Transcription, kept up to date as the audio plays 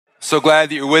So glad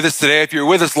that you're with us today. If you were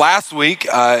with us last week,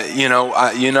 you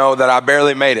know that I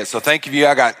barely made it. So thank you.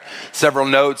 I got several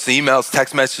notes, emails,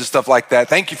 text messages, stuff like that.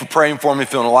 Thank you for praying for me.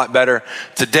 Feeling a lot better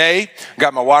today.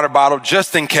 Got my water bottle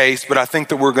just in case, but I think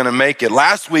that we're going to make it.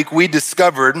 Last week we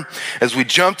discovered, as we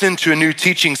jumped into a new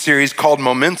teaching series called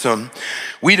Momentum,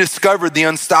 we discovered the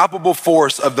unstoppable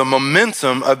force of the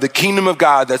momentum of the kingdom of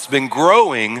God that's been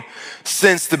growing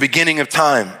since the beginning of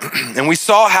time. And we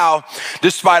saw how,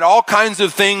 despite all kinds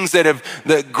of things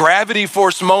the gravity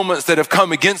force moments that have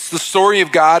come against the story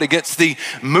of God, against the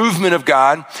movement of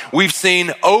God, we've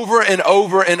seen over and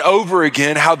over and over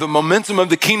again how the momentum of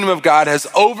the kingdom of God has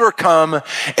overcome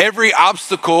every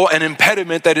obstacle and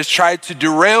impediment that has tried to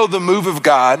derail the move of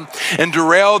God and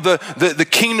derail the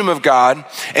kingdom of God.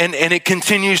 And it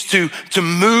continues to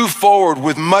move forward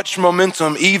with much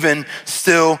momentum even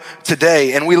still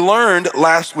today. And we learned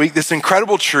last week this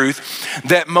incredible truth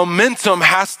that momentum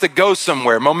has to go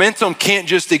somewhere. Momentum can't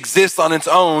just exist on its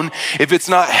own if it's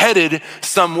not headed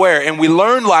somewhere. And we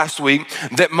learned last week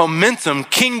that momentum,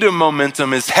 kingdom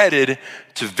momentum, is headed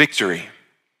to victory.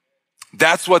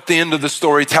 That's what the end of the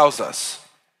story tells us.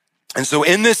 And so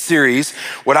in this series,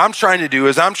 what I'm trying to do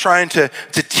is I'm trying to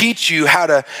teach you how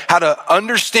to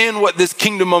understand what this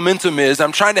kingdom momentum is.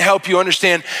 I'm trying to help you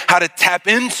understand how to tap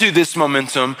into this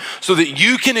momentum so that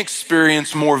you can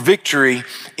experience more victory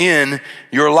in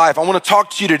your life. I want to talk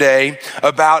to you today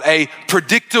about a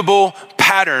predictable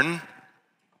pattern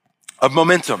of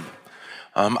momentum.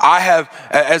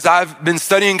 As I've been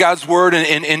studying God's word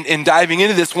and diving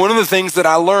into this, one of the things that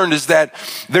I learned is that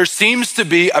there seems to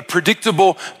be a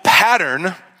predictable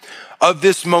pattern of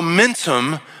this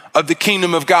momentum of the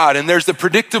kingdom of God. And there's a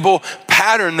predictable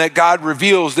pattern that God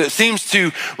reveals that seems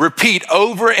to repeat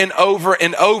over and over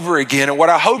and over again. And what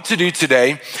I hope to do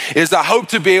today is I hope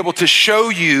to be able to show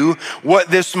you what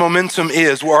this momentum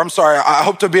is. I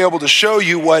hope to be able to show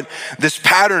you what this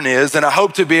pattern is. And I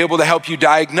hope to be able to help you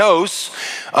diagnose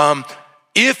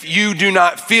if you do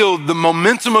not feel the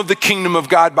momentum of the kingdom of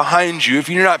God behind you, if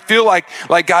you do not feel like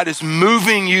God is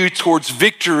moving you towards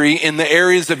victory in the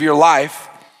areas of your life,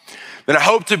 then I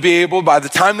hope to be able, by the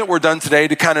time that we're done today,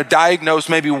 to kind of diagnose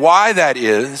maybe why that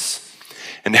is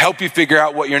and help you figure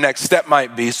out what your next step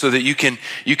might be so that you can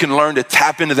learn to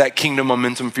tap into that kingdom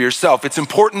momentum for yourself. It's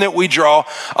important that we draw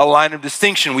a line of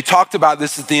distinction. We talked about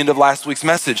this at the end of last week's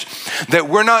message, that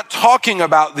we're not talking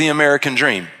about the American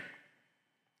dream.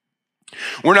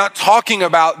 We're not talking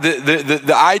about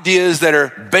the ideas that are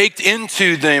baked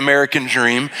into the American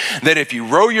dream, that if you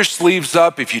roll your sleeves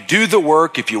up, if you do the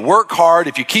work, if you work hard,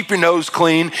 if you keep your nose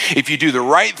clean, if you do the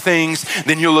right things,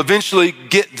 then you'll eventually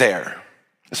get there.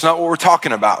 That's not what we're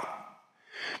talking about.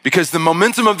 Because the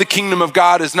momentum of the kingdom of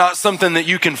God is not something that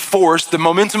you can force. The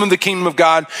momentum of the kingdom of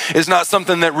God is not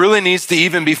something that really needs to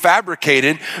even be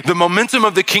fabricated. The momentum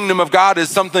of the kingdom of God is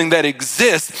something that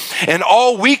exists, and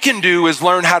all we can do is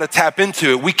learn how to tap into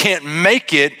it. We can't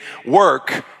make it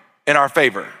work in our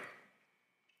favor.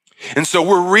 And so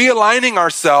we're realigning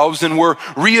ourselves and we're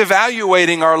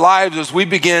reevaluating our lives as we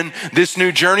begin this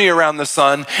new journey around the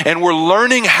sun. And we're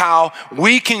learning how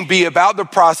we can be about the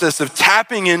process of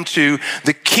tapping into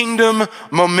the kingdom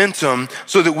momentum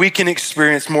so that we can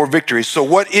experience more victory. So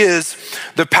what is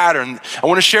the pattern? I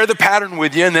want to share the pattern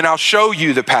with you and then I'll show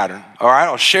you the pattern. All right,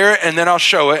 I'll share it and then I'll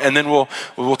show it and then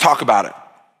we'll talk about it.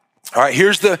 All right,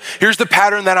 here's the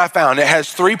pattern that I found. It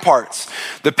has 3 parts.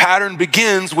 The pattern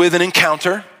begins with an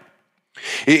encounter.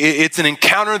 It's an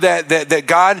encounter that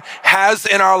God has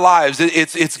in our lives.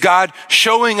 It's God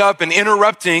showing up and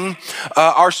interrupting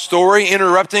our story,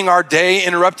 interrupting our day,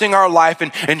 interrupting our life,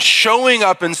 and showing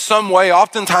up in some way,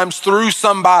 oftentimes through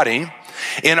somebody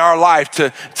in our life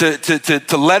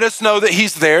to let us know that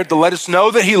he's there, to let us know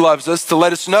that he loves us, to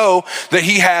let us know that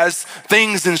he has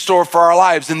things in store for our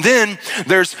lives. And then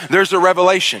there's a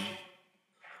revelation,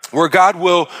 where God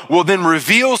will then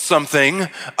reveal something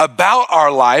about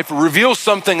our life, reveal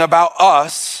something about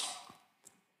us.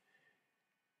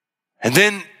 And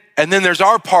then there's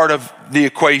our part of the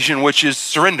equation, which is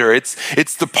surrender.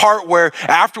 It's the part where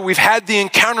after we've had the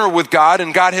encounter with God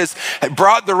and God has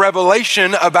brought the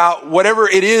revelation about whatever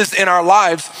it is in our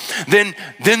lives, then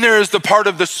there is the part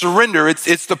of the surrender.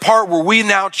 It's the part where we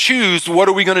now choose, what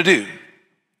are we going to do?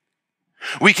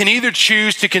 We can either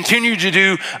choose to continue to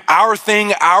do our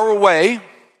thing our way,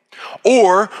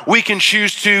 or we can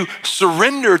choose to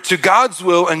surrender to God's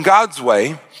will and God's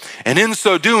way, and in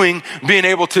so doing, being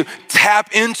able to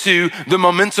tap into the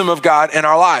momentum of God in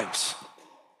our lives.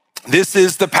 This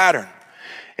is the pattern.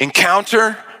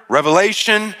 Encounter,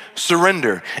 revelation,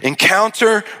 surrender.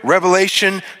 Encounter,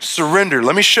 revelation, surrender.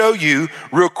 Let me show you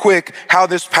real quick how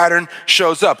this pattern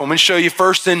shows up. I'm going to show you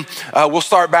first we'll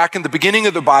start back in the beginning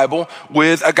of the Bible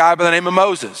with a guy by the name of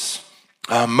Moses.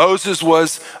 Moses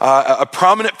was a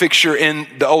prominent figure in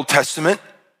the Old Testament.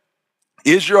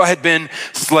 Israel had been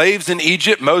slaves in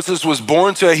Egypt. Moses was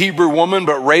born to a Hebrew woman,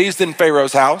 but raised in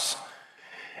Pharaoh's house.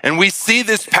 And we see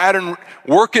this pattern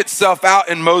work itself out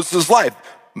in Moses' life.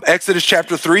 Exodus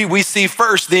chapter 3, we see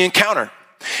first the encounter.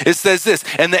 It says this,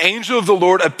 and the angel of the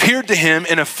Lord appeared to him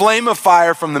in a flame of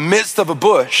fire from the midst of a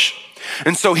bush.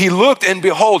 And so he looked, and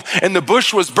behold, and the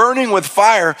bush was burning with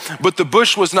fire, but the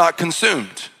bush was not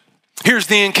consumed. Here's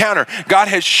the encounter. God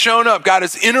has shown up. God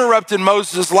has interrupted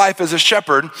Moses' life as a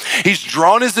shepherd. He's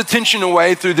drawn his attention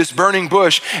away through this burning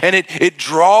bush, and it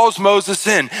draws Moses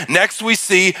in. Next, we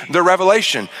see the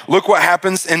revelation. Look what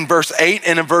happens in verse 8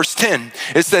 and in verse 10.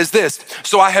 It says this,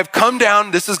 so I have come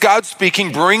down, this is God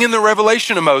speaking, bringing the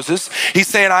revelation to Moses. He's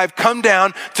saying, I have come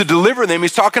down to deliver them.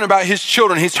 He's talking about his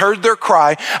children. He's heard their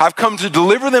cry. I've come to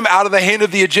deliver them out of the hand of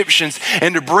the Egyptians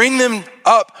and to bring them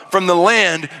up from the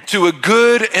land to a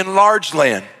good and large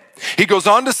land. He goes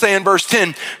on to say in verse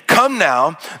 10, come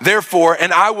now, therefore,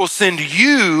 and I will send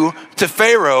you to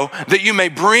Pharaoh that you may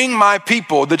bring my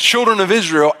people, the children of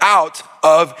Israel, out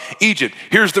of Egypt.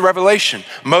 Here's the revelation.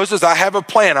 Moses, I have a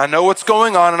plan. I know what's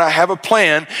going on and I have a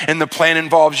plan, and the plan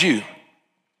involves you.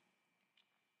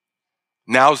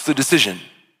 Now's the decision.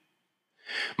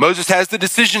 Moses has the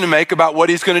decision to make about what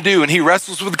he's going to do, and he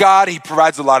wrestles with God. He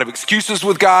provides a lot of excuses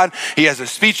with God. He has a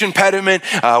speech impediment.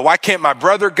 Why can't my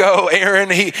brother go? Aaron,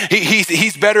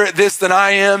 he's better at this than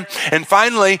I am. And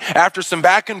finally, after some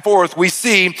back and forth, we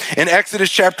see in Exodus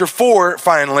chapter 4,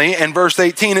 finally, and verse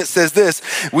 18, it says this,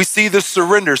 we see the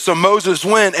surrender. So Moses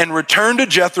went and returned to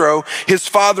Jethro, his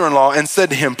father-in-law, and said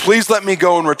to him, please let me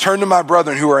go and return to my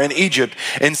brethren who are in Egypt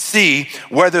and see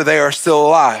whether they are still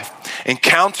alive.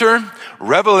 Encounter,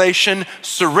 revelation,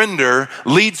 surrender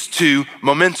leads to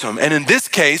momentum. And in this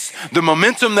case, the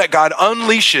momentum that God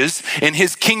unleashes in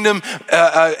his kingdom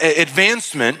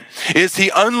advancement is he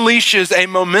unleashes a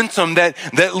momentum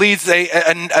that leads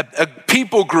a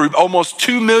people group, almost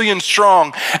 2 million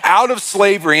strong, out of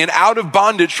slavery and out of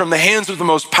bondage from the hands of the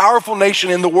most powerful nation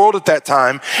in the world at that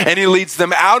time. And he leads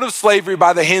them out of slavery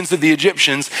by the hands of the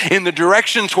Egyptians in the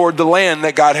direction toward the land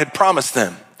that God had promised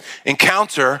them.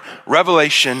 Encounter,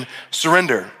 revelation,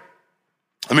 surrender.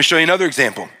 Let me show you another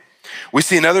example. We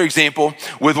see another example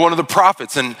with one of the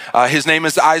prophets, and his name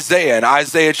is Isaiah, in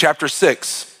Isaiah chapter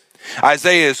 6.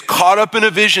 Isaiah is caught up in a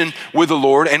vision with the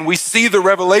Lord, and we see the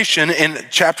revelation in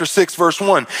chapter 6, verse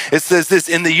 1. It says this,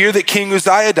 in the year that King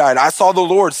Uzziah died, I saw the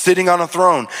Lord sitting on a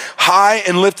throne, high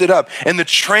and lifted up, and the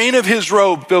train of his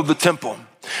robe filled the temple.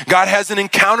 God has an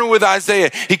encounter with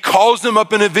Isaiah. He calls him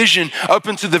up in a vision, up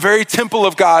into the very temple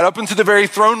of God, up into the very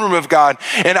throne room of God.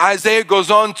 And Isaiah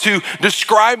goes on to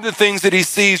describe the things that he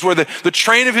sees, where the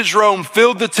train of his robe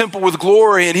filled the temple with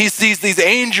glory. And he sees these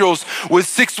angels with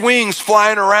 6 wings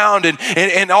flying around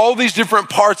and all these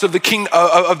different parts of the king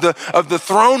of the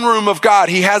throne room of God.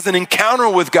 He has an encounter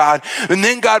with God. And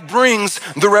then God brings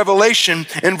the revelation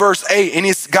in verse 8. And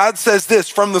God says this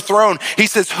from the throne. He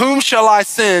says, whom shall I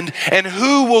send, and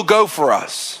who will go for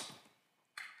us?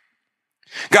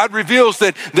 God reveals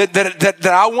that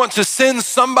I want to send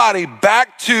somebody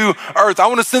back to earth. I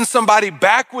want to send somebody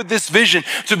back with this vision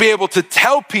to be able to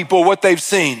tell people what they've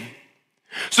seen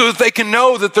so that they can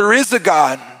know that there is a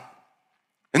God.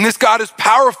 And this God is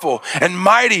powerful and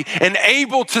mighty and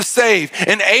able to save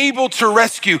and able to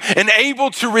rescue and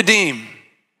able to redeem.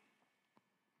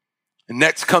 And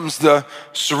next comes the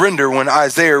surrender when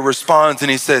Isaiah responds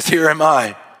and he says, here am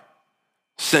I.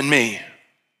 Send me.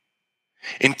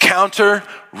 Encounter,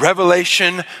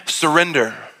 revelation,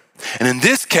 surrender. And in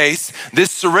this case, this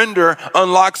surrender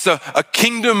unlocks a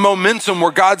kingdom momentum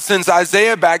where God sends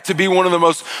Isaiah back to be one of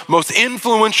the most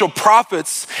influential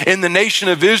prophets in the nation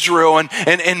of Israel.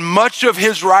 And much of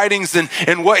his writings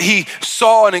and what he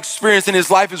saw and experienced in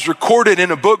his life is recorded in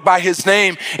a book by his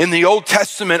name in the Old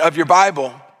Testament of your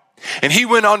Bible. And he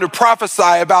went on to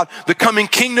prophesy about the coming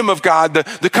kingdom of God,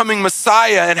 the coming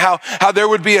Messiah, and how there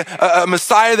would be a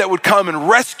Messiah that would come and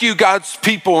rescue God's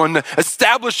people and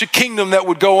establish a kingdom that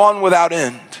would go on without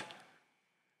end.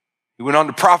 He went on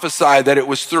to prophesy that it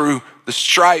was through the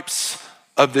stripes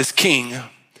of this King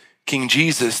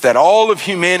Jesus, that all of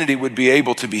humanity would be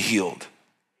able to be healed.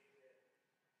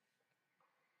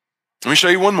 Let me show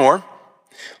you one more.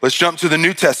 Let's jump to the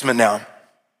New Testament now.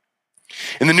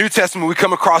 In the New Testament, we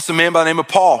come across a man by the name of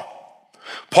Paul.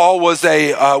 Paul was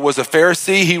a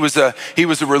Pharisee. He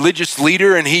was a religious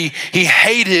leader, and he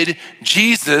hated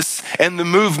Jesus and the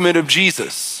movement of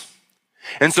Jesus.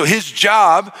 And so his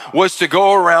job was to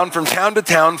go around from town to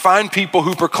town, find people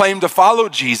who proclaimed to follow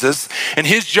Jesus, and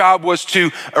his job was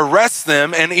to arrest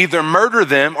them and either murder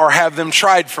them or have them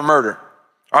tried for murder.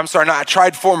 I'm sorry, not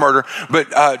tried for murder,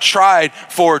 but tried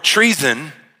for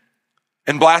treason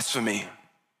and blasphemy.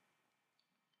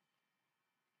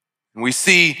 We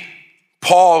see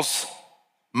Paul's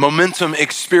momentum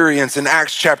experience in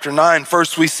Acts chapter 9.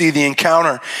 First, we see the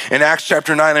encounter in Acts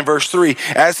chapter 9 and verse 3.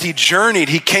 As he journeyed,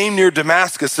 he came near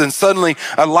Damascus, and suddenly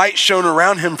a light shone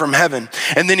around him from heaven.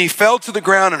 And then he fell to the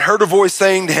ground and heard a voice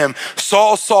saying to him,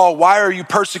 "Saul, Saul, why are you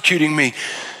persecuting me?"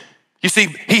 You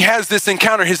see, he has this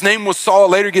encounter. His name was Saul,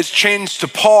 later gets changed to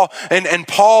Paul. And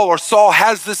Paul or Saul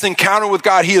has this encounter with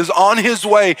God. He is on his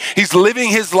way. He's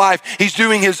living his life. He's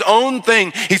doing his own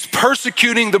thing. He's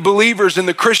persecuting the believers and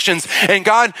the Christians. And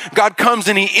God comes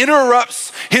and he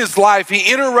interrupts his life.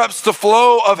 He interrupts the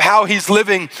flow of how he's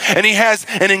living. And he has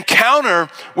an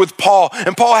encounter with Paul.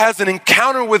 And Paul has an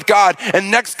encounter with God. And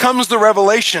next comes the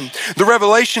revelation. The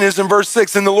revelation is in verse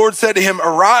 6. And the Lord said to him,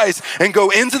 "Arise and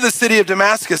go into the city of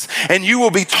Damascus, and you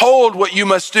will be told what you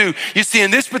must do." You see,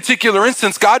 in this particular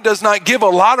instance, God does not give a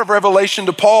lot of revelation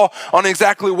to Paul on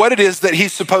exactly what it is that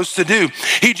he's supposed to do.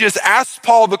 He just asks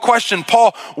Paul the question,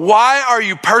 "Paul, why are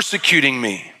you persecuting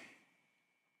me?"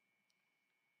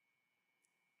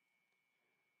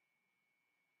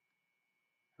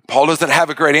 Paul doesn't have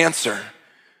a great answer,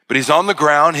 but he's on the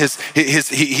ground.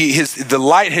 The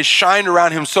light has shined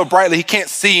around him so brightly he can't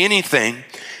see anything.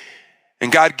 And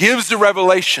God gives the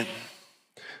revelation.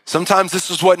 Sometimes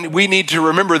this is what we need to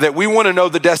remember, that we want to know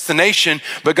the destination,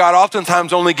 but God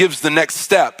oftentimes only gives the next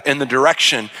step in the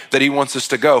direction that he wants us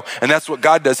to go. And that's what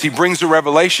God does. He brings a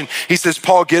revelation. He says,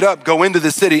 "Paul, get up, go into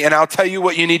the city, and I'll tell you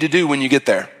what you need to do when you get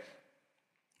there."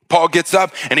 Paul gets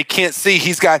up and he can't see.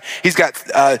 He's got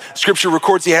scripture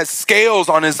records he has scales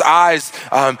on his eyes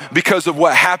because of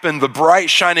what happened, the bright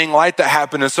shining light that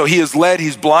happened. And so he is led,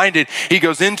 he's blinded. He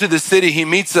goes into the city. He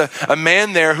meets a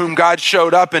man there whom God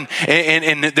showed up, and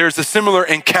there's a similar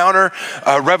encounter,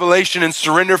 revelation and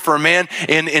surrender for a man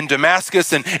in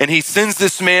Damascus. And he sends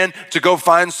this man to go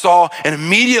find Saul. And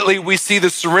immediately we see the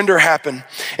surrender happen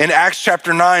in Acts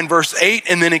chapter 9, verse 8,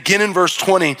 and then again in verse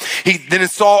 20. Then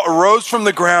Saul arose from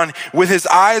the ground with his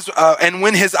eyes, and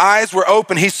when his eyes were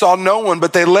open, he saw no one,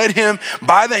 but they led him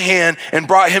by the hand and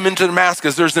brought him into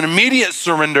Damascus. There's an immediate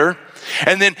surrender.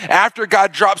 And then after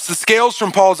God drops the scales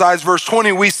from Paul's eyes, verse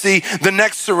 20, we see the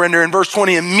next surrender. In verse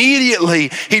 20,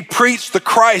 immediately he preached the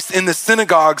Christ in the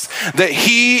synagogues, that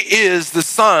he is the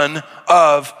Son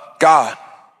of God.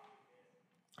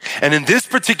 And in this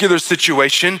particular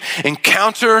situation,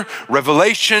 encounter,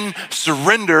 revelation,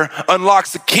 surrender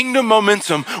unlocks the kingdom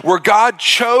momentum where God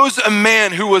chose a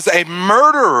man who was a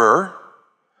murderer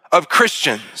of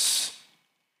Christians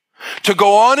to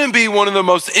go on and be one of the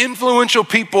most influential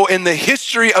people in the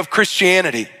history of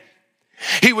Christianity.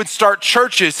 He would start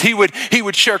churches. He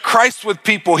would share Christ with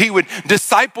people. He would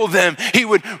disciple them. He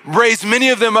would raise many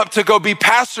of them up to go be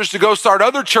pastors, to go start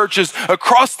other churches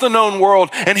across the known world.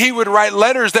 And he would write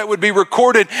letters that would be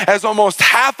recorded as almost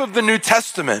half of the New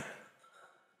Testament.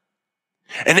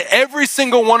 And every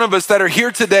single one of us that are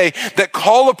here today that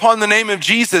call upon the name of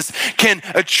Jesus can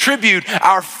attribute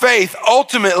our faith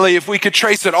ultimately, if we could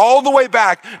trace it all the way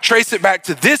back, trace it back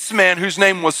to this man whose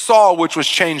name was Saul, which was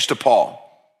changed to Paul.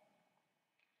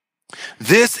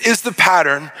 This is the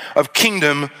pattern of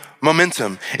kingdom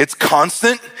momentum. It's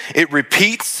constant, it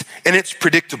repeats, and it's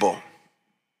predictable.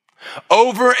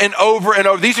 Over and over and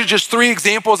over. These are just 3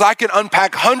 examples. I could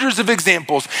unpack hundreds of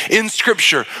examples in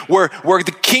scripture where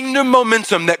the kingdom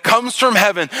momentum that comes from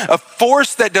heaven, a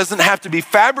force that doesn't have to be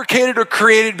fabricated or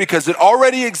created because it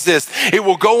already exists. It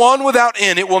will go on without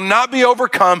end. It will not be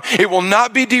overcome. It will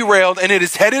not be derailed, and it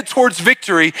is headed towards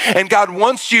victory. And God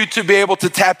wants you to be able to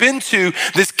tap into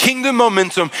this kingdom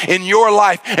momentum in your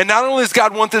life. And not only does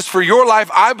God want this for your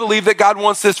life, I believe that God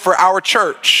wants this for our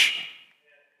church.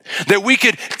 That we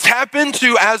could tap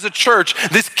into as a church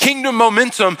this kingdom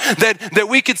momentum, that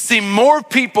we could see more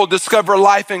people discover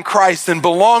life in Christ and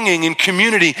belonging in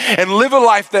community and live a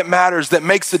life that matters, that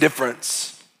makes a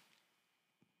difference.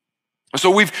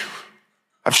 So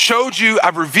I've showed you,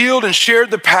 I've revealed and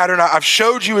shared the pattern. I've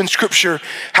showed you in scripture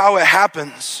how it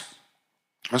happens.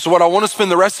 And so what I want to spend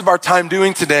the rest of our time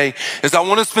doing today is I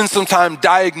want to spend some time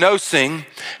diagnosing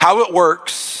how it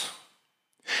works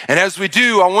And as we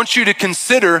do, I want you to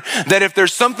consider that if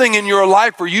there's something in your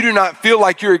life where you do not feel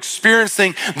like you're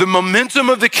experiencing the momentum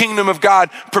of the kingdom of God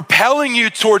propelling you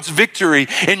towards victory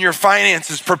in your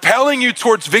finances, propelling you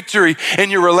towards victory in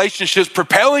your relationships,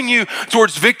 propelling you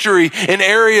towards victory in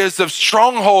areas of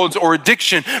strongholds or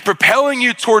addiction, propelling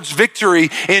you towards victory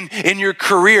in your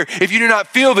career, if you do not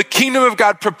feel the kingdom of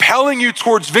God propelling you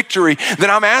towards victory,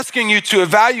 then I'm asking you to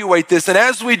evaluate this. And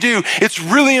as we do, it's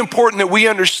really important that we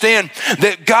understand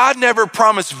that God never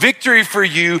promised victory for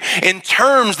you in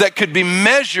terms that could be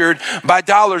measured by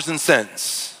dollars and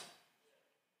cents.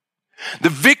 The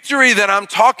victory that I'm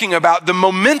talking about, the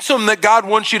momentum that God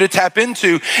wants you to tap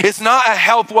into, is not a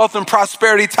health, wealth, and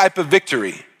prosperity type of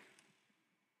victory.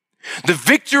 The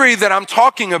victory that I'm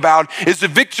talking about is a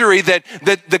victory that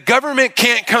the government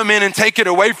can't come in and take it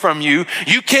away from you.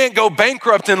 You can't go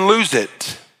bankrupt and lose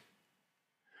it.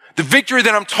 The victory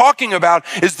that I'm talking about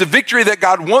is the victory that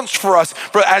God wants for us,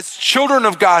 for as children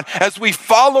of God, as we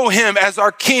follow him as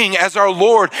our King, as our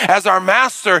Lord, as our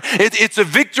Master. It's a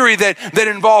victory that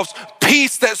involves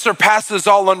peace that surpasses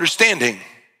all understanding.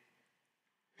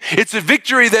 It's a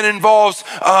victory that involves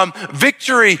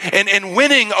victory and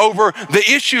winning over the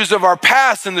issues of our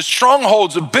past and the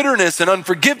strongholds of bitterness and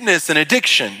unforgiveness and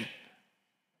addiction.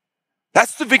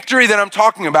 That's the victory that I'm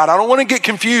talking about. I don't want to get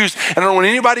confused, and I don't want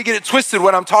anybody to get it twisted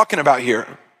what I'm talking about here.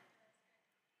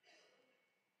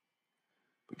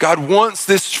 God wants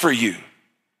this for you.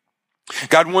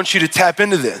 God wants you to tap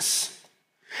into this.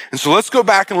 And so let's go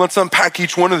back and let's unpack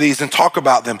each one of these and talk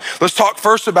about them. Let's talk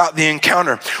first about the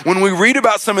encounter. When we read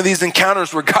about some of these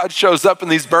encounters where God shows up in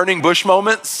these burning bush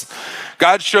moments,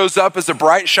 God shows up as a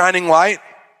bright shining light.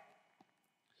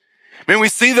 Man, we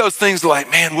see those things like,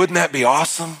 man, wouldn't that be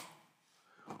awesome?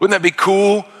 Wouldn't that be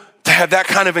cool to have that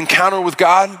kind of encounter with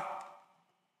God?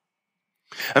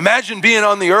 Imagine being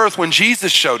on the earth when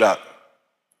Jesus showed up.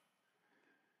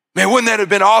 Man, wouldn't that have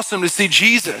been awesome to see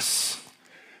Jesus?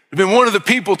 I've been one of the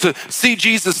people to see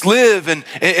Jesus live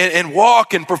and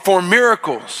walk and perform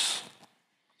miracles.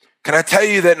 Can I tell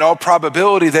you that in all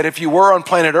probability that if you were on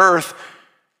planet Earth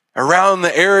around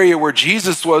the area where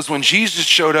Jesus was when Jesus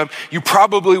showed up, you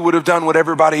probably would have done what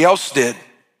everybody else did.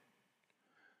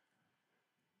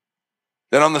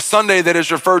 That on the Sunday that is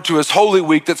referred to as Holy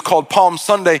Week, that's called Palm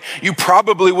Sunday, you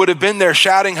probably would have been there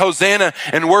shouting Hosanna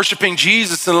and worshiping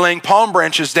Jesus and laying palm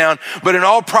branches down. But in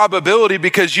all probability,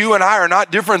 because you and I are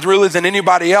not different really than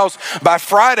anybody else, by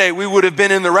Friday we would have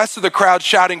been in the rest of the crowd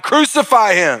shouting,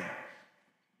 crucify him.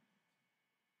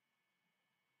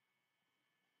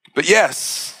 But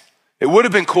yes, it would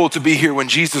have been cool to be here when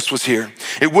Jesus was here.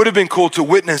 It would have been cool to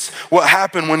witness what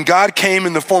happened when God came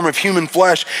in the form of human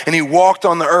flesh and he walked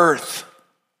on the earth.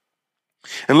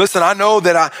 And listen, I know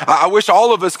that I wish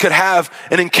all of us could have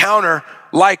an encounter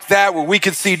like that where we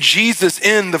could see Jesus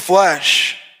in the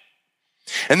flesh.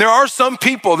 And there's some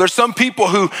people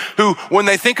who when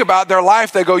they think about their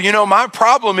life, they go, you know, my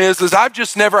problem is I've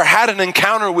just never had an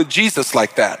encounter with Jesus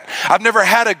like that. I've never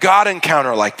had a God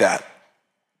encounter like that.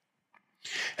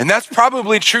 And that's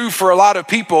probably true for a lot of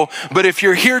people, but if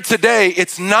you're here today,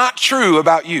 it's not true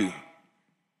about you.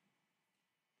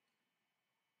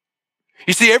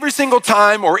 You see, every single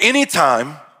time or any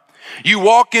time you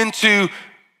walk into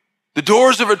the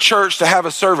doors of a church to have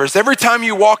a service, every time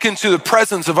you walk into the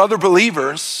presence of other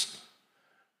believers,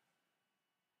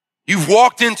 you've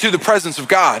walked into the presence of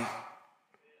God.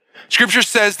 Scripture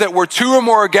says that where two or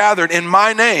more are gathered in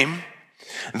my name,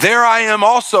 there I am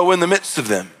also in the midst of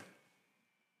them.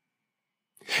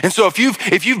 And so if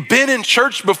you've been in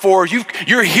church before,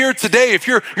 you're here today, if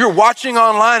you're watching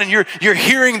online and you're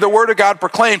hearing the word of God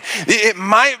proclaimed, it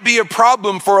might be a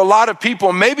problem for a lot of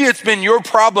people. Maybe it's been your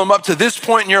problem up to this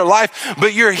point in your life,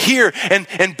 but you're here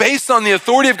and based on the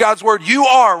authority of God's word, you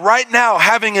are right now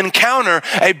having an encounter,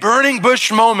 a burning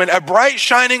bush moment, a bright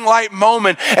shining light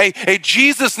moment, a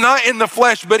Jesus not in the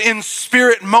flesh but in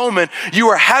spirit moment. You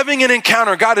are having an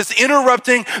encounter. God is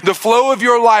interrupting the flow of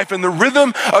your life and the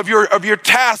rhythm of your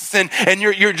tasks and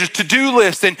your to-do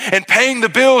list and paying the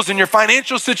bills and your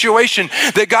financial situation,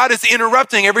 that God is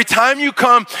interrupting. Every time you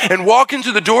come and walk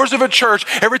into the doors of a church,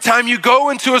 every time you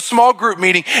go into a small group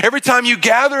meeting, every time you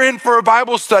gather in for a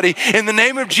Bible study, in the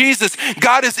name of Jesus,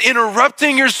 God is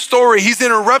interrupting your story. He's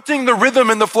interrupting the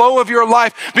rhythm and the flow of your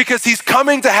life because he's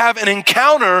coming to have an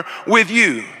encounter with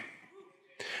you.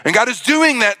 And God is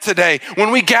doing that today. When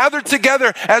we gather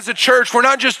together as a church, we're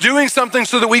not just doing something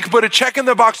so that we can put a check in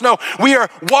the box. No, we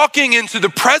are walking into the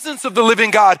presence of the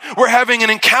living God. We're having an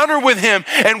encounter with him,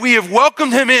 and we have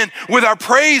welcomed him in with our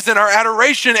praise and our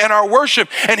adoration and our worship.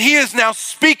 And he is now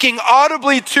speaking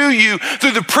audibly to you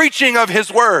through the preaching of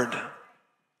his word.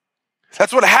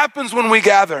 That's what happens when we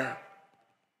gather.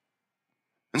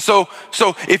 And so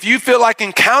if you feel like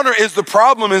encounter is the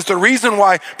problem, is the reason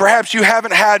why perhaps you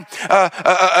haven't had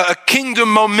a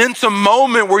kingdom momentum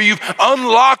moment where you've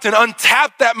unlocked and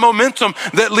untapped that momentum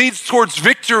that leads towards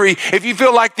victory. If you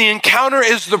feel like the encounter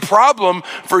is the problem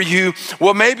for you,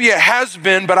 well, maybe it has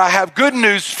been, but I have good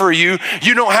news for you.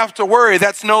 You don't have to worry.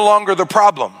 That's no longer the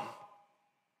problem.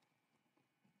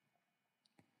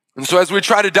 And so as we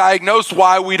try to diagnose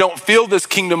why we don't feel this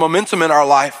kingdom momentum in our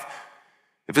life,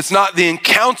 if it's not the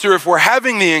encounter, if we're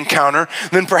having the encounter,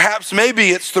 then perhaps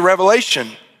maybe it's the revelation.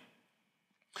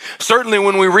 Certainly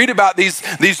when we read about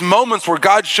these moments where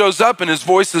God shows up and his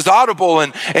voice is audible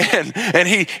and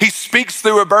he speaks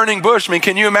through a burning bush. I mean,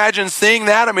 can you imagine seeing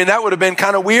that? I mean, that would have been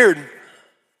kind of weird.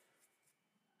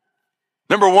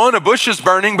 Number one, a bush is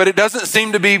burning, but it doesn't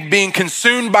seem to be being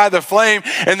consumed by the flame.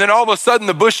 And then all of a sudden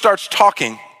the bush starts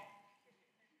talking.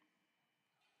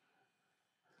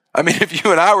 I mean, if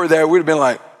you and I were there, we'd have been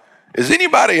like, is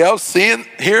anybody else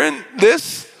hearing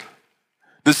this?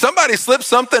 Did somebody slip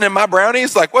something in my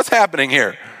brownies? Like, what's happening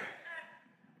here?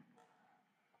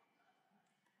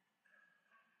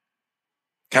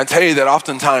 Can I tell you that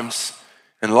oftentimes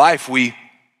in life, we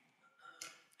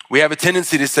have a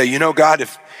tendency to say, you know, God,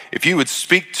 if you would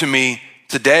speak to me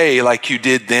today like you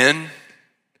did then,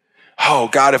 oh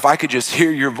God, if I could just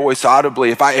hear your voice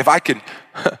audibly,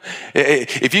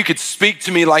 if you could speak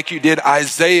to me like you did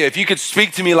Isaiah, if you could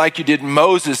speak to me like you did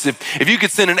Moses, if you could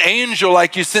send an angel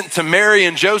like you sent to Mary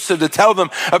and Joseph to tell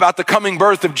them about the coming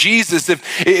birth of Jesus,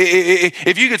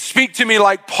 if you could speak to me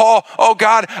like Paul, oh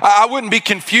God, I wouldn't be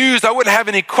confused. I wouldn't have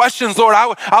any questions, Lord.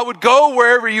 I would go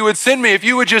wherever you would send me if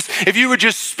you would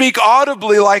just speak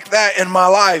audibly like that in my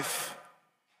life.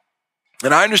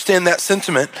 And I understand that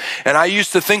sentiment, and I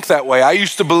used to think that way. I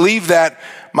used to believe that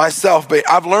myself, but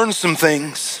I've learned some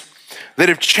things that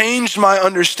have changed my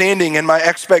understanding and my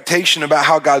expectation about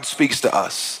how God speaks to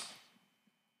us.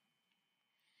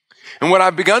 And what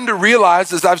I've begun to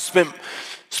realize as I've spent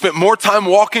more time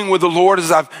walking with the Lord,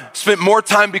 as I've spent more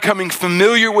time becoming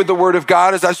familiar with the Word of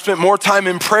God, as I've spent more time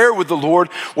in prayer with the Lord,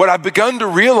 what I've begun to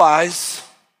realize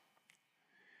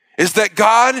is that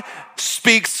God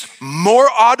speaks more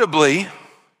audibly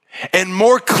and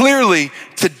more clearly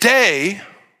today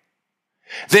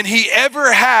than he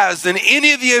ever has in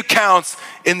any of the accounts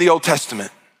in the Old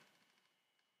Testament.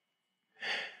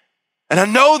 And I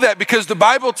know that because the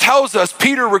Bible tells us,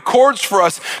 Peter records for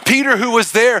us, Peter who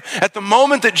was there at the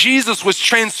moment that Jesus was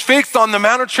transfixed on the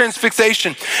Mount of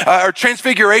Transfiguration,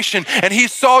 and he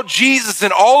saw Jesus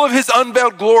in all of his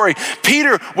unveiled glory.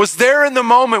 Peter was there in the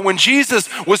moment when Jesus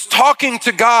was talking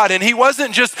to God, and he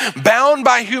wasn't just bound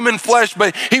by human flesh,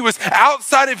 but he was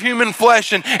outside of human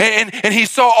flesh, and he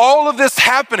saw all of this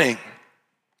happening.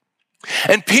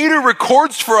 And Peter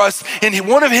records for us in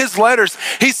one of his letters,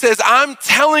 he says, I'm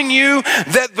telling you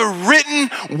that the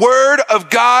written word of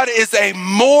God is a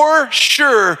more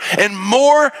sure and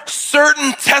more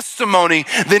certain testimony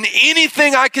than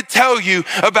anything I could tell you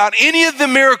about any of the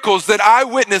miracles that I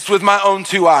witnessed with my own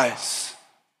two eyes.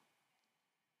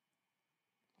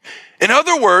 In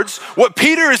other words, what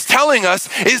Peter is telling us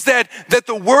is that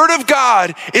the word of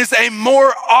God is a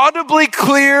more audibly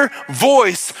clear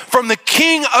voice from the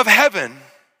King of heaven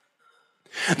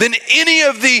than any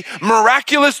of the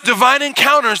miraculous divine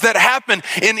encounters that happen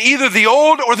in either the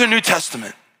Old or the New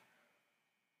Testament.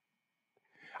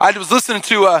 I was listening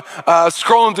to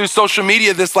scrolling through social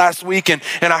media this last week, and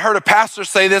I heard a pastor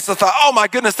say this. I thought, oh my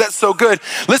goodness, that's so good.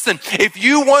 Listen, if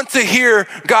you want to hear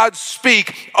God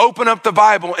speak, open up the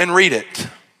Bible and read it.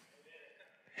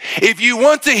 If you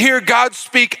want to hear God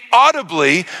speak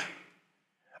audibly,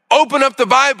 open up the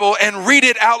Bible and read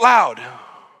it out loud.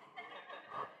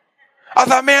 I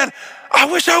thought, man, I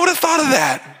wish I would have thought of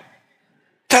that.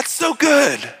 That's so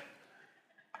good.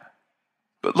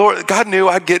 But Lord, God knew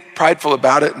I'd get prideful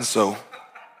about it, and so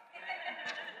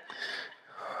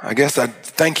I guess I'd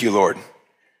thank you, Lord.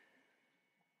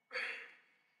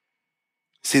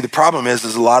 See, the problem is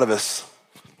a lot of us,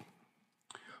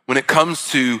 when it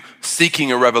comes to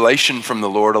seeking a revelation from the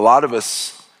Lord, a lot of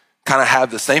us kind of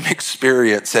have the same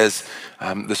experience as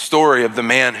the story of the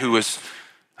man who was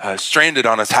stranded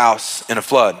on his house in a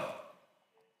flood.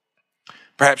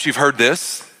 Perhaps you've heard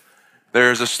this.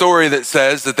 There's a story that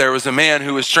says that there was a man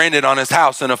who was stranded on his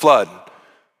house in a flood,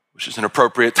 which is an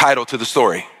appropriate title to the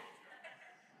story.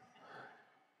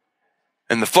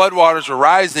 And the floodwaters were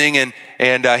rising, and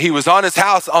he was on his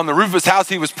house, on the roof of his house.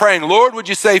 He was praying, Lord, would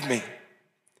you save me?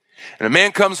 And a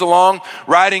man comes along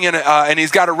riding and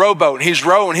he's got a rowboat, and he's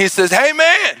rowing. He says, hey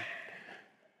man,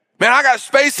 Man, I got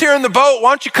space here in the boat.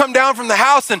 Why don't you come down from the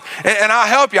house and I'll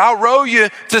help you. I'll row you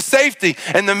to safety.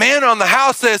 And the man on the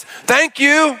house says, thank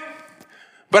you.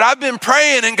 But I've been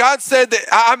praying, and God said that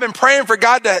I've been praying for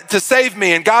God to save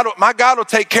me, and my God will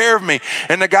take care of me.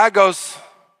 And the guy goes,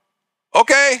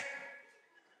 okay.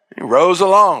 He rows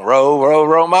along,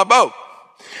 row my boat.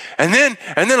 And then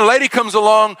a lady comes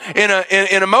along in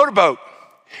a motorboat,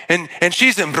 and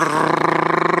she's in,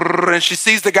 and she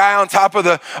sees the guy on top of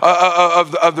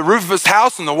the roof of his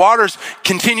house, and the water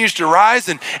continues to rise,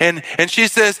 and she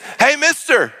says, hey,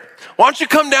 mister, why don't you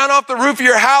come down off the roof of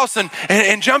your house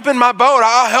and jump in my boat?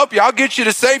 I'll help you. I'll get you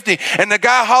to safety. And the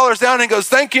guy hollers down and goes,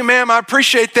 thank you, ma'am. I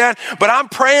appreciate that. But I'm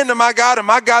praying to my God, and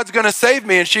my God's going to save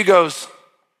me. And she goes,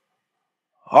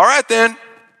 all right then.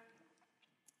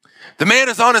 The man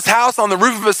is on his house, on the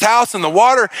roof of his house, and the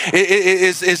water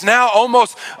is now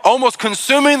almost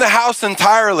consuming the house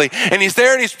entirely. And he's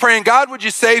there and he's praying, God, would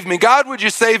you save me? God, would you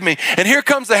save me? And here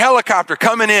comes the helicopter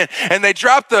coming in, and they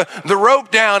drop the rope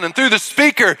down, and through the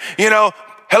speaker,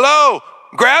 hello,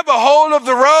 grab a hold of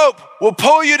the rope. We'll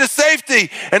pull you to safety.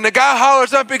 And the guy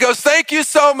hollers up, he goes, thank you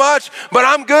so much, but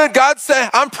I'm good. God said,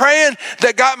 I'm praying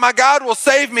that my God will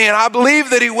save me, and I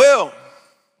believe that he will.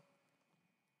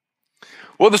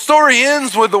 Well, the story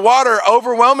ends with the water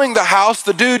overwhelming the house.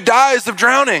 The dude dies of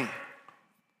drowning.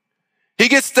 He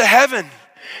gets to heaven.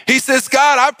 He says,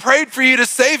 God, I prayed for you to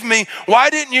save me.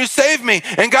 Why didn't you save me?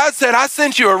 And God said, I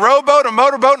sent you a rowboat, a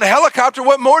motorboat, and a helicopter.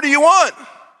 What more do you want?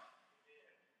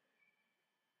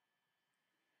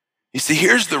 You see,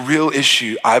 here's the real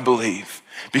issue, I believe,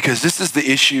 because this is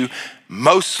the issue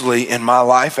mostly in my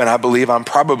life, and I believe I'm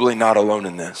probably not alone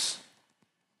in this.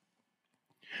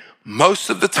 Most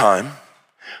of the time,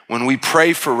 when we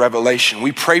pray for revelation,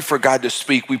 we pray for God to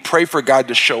speak, we pray for God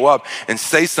to show up and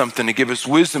say something to give us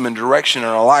wisdom and direction in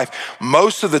our life.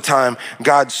 Most of the time,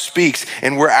 God speaks,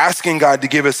 and we're asking God to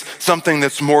give us something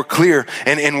that's more clear,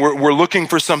 and we're looking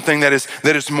for something that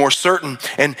is more certain.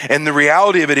 And the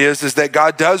reality of it is that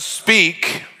God does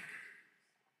speak,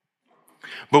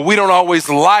 but we don't always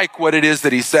like what it is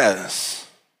that he says.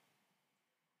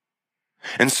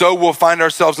 And so we'll find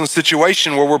ourselves in a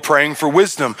situation where we're praying for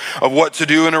wisdom of what to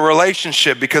do in a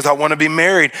relationship because I want to be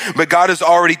married. But God has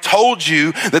already told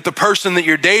you that the person that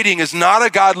you're dating is not a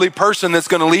godly person that's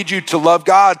going to lead you to love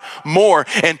God more.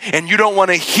 And you don't want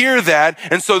to hear that.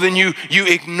 And so then you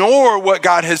ignore what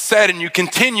God has said and you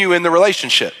continue in the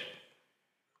relationship.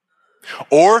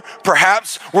 Or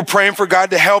perhaps we're praying for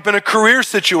God to help in a career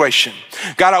situation.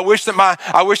 God, I wish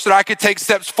that I could take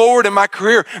steps forward in my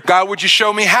career. God, would you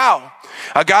show me how?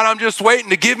 God, I'm just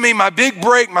waiting to give me my big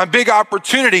break, my big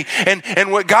opportunity.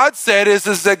 And what God said is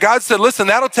that God said, listen,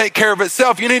 that'll take care of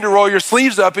itself. You need to roll your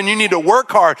sleeves up and you need to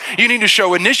work hard. You need to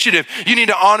show initiative. You need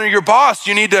to honor your boss.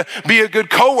 You need to be a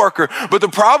good coworker. But the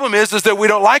problem is that we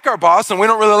don't like our boss and we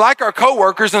don't really like our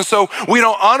coworkers. And so we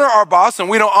don't honor our boss and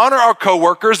we don't honor our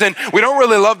coworkers and we don't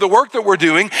really love the work that we're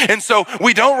doing. And so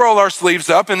we don't roll our sleeves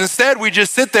up. And instead we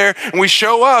just sit there and we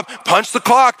show up, punch the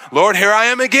clock. Lord, here I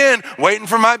am again, waiting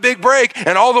for my big break.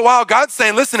 And all the while God's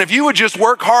saying, listen, if you would just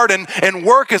work hard and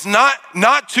work is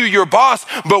not to your boss,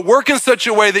 but work in such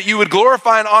a way that you would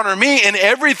glorify and honor me in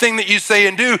everything that you say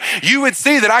and do, you would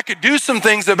see that I could do some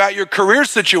things about your career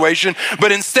situation.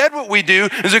 But instead what we do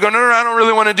is we go, no, I don't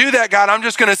really want to do that, God. I'm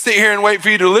just going to sit here and wait for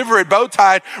you to deliver it bow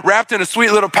tied, wrapped in a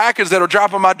sweet little package that'll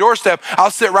drop on my doorstep.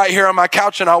 I'll sit right here on my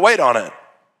couch and I'll wait on it.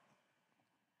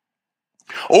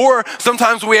 Or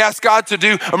sometimes we ask God to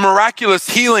do a miraculous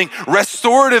healing,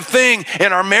 restorative thing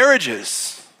in our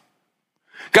marriages.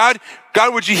 God,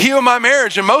 would you heal my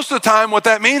marriage? And most of the time what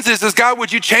that means is God,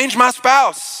 would you change my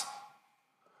spouse?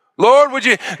 Lord,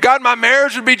 God, my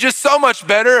marriage would be just so much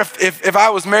better if I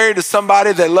was married to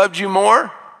somebody that loved you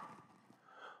more.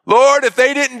 Lord, if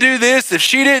they didn't do this, if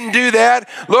she didn't do that,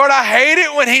 Lord, I hate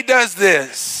it when he does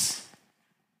this.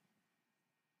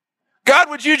 God,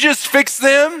 would you just fix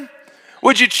them?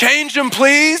 Would you change them,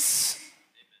 please?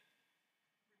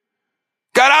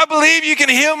 God, I believe you can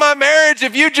heal my marriage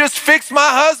if you just fix my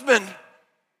husband.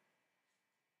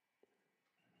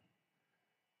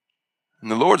 And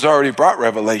the Lord's already brought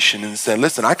revelation and said,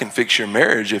 listen, I can fix your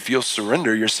marriage if you'll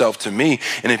surrender yourself to me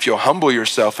and if you'll humble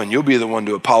yourself and you'll be the one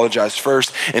to apologize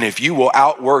first and if you will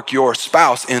outwork your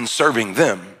spouse in serving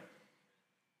them.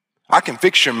 I can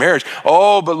fix your marriage.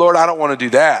 Oh, but Lord, I don't want to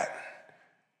do that.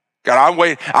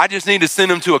 God, I just need to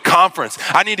send them to a conference.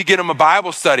 I need to get them a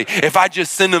Bible study. If I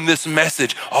just send them this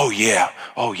message, oh yeah,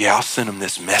 I'll send them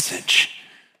this message.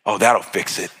 Oh, that'll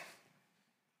fix it.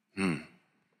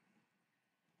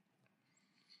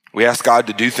 We ask God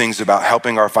to do things about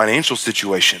helping our financial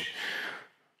situation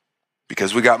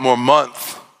because we got more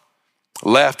month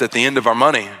left at the end of our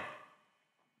money.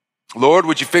 Lord,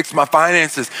 would you fix my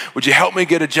finances? Would you help me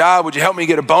get a job? Would you help me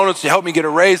get a bonus? Would you help me get a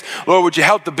raise? Lord, would you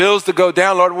help the bills to go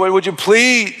down? Lord, would you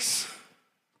please?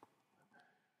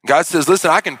 God says,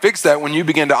 listen, I can fix that when you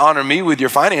begin to honor me with your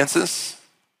finances.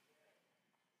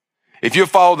 If you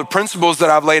follow the principles that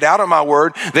I've laid out in my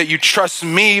word, that you trust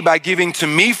me by giving to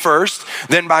me first,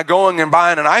 then by going and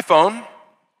buying an iPhone,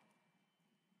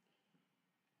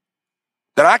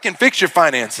 then I can fix your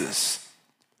finances.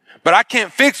 But I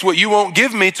can't fix what you won't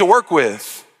give me to work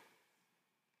with.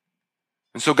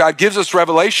 And so God gives us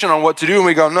revelation on what to do, and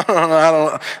we go, no,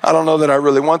 I don't know that I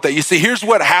really want that. You see, here's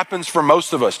what happens for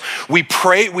most of us. We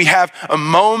pray, we have a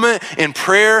moment in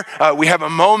prayer, we have a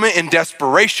moment in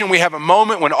desperation, we have a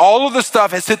moment when all of the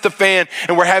stuff has hit the fan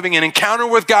and we're having an encounter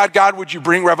with God. God, would you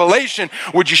bring revelation?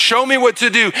 Would you show me what to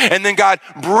do? And then God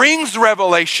brings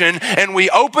revelation and we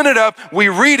open it up, we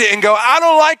read it and go, I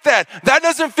don't like that. That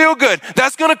doesn't feel good.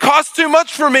 That's gonna cost too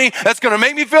much for me. That's gonna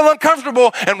make me feel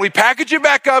uncomfortable. And we package it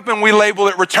back up and we label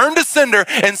it return to sender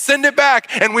and send it back,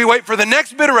 and we wait for the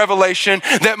next bit of revelation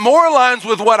that more aligns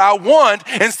with what I want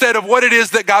instead of what it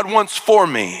is that God wants for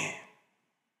me.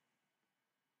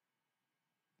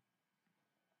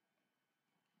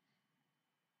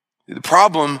 The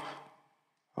problem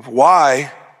of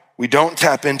why we don't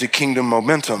tap into kingdom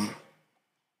momentum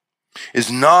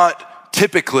is not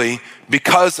typically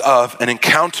because of an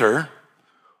encounter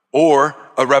or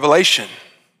a revelation.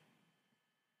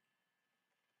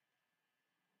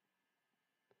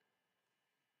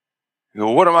 You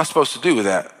go, what am I supposed to do with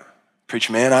that?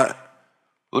 Preacher man,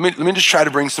 let me just try to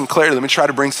bring some clarity. Let me try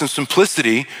to bring some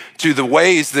simplicity to the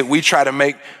ways that we try to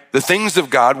make the things of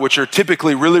God, which are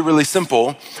typically really, really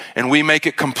simple, and we make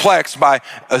it complex by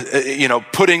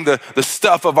putting the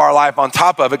stuff of our life on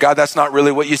top of it. God, that's not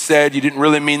really what you said. You didn't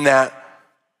really mean that.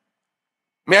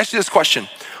 Let me ask you this question.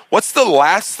 What's the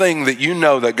last thing that you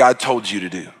know that God told you to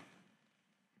do?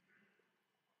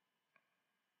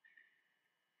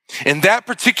 In that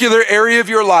particular area of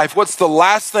your life, what's the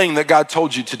last thing that God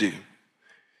told you to do?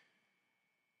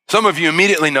 Some of you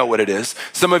immediately know what it is.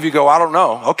 Some of you go, I don't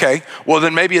know. Okay, well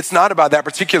then maybe it's not about that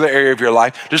particular area of your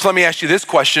life. Just let me ask you this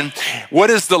question. What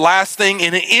is the last thing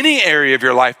in any area of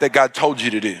your life that God told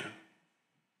you to do?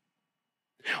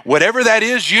 Whatever that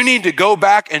is, you need to go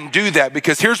back and do that,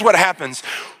 because here's what happens.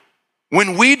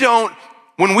 When we don't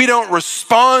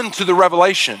respond to the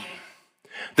revelation,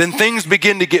 then things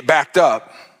begin to get backed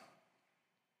up.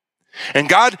 And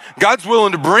God's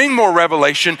willing to bring more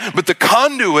revelation, but the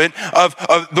conduit of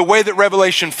the way that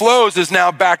revelation flows is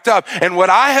now backed up. And what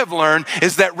I have learned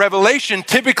is that revelation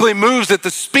typically moves at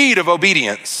the speed of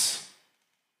obedience.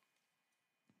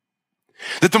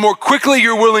 That the more quickly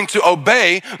you're willing to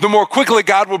obey, the more quickly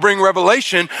God will bring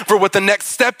revelation for what the next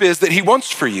step is that he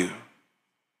wants for you.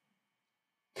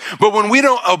 But when we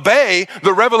don't obey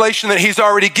the revelation that he's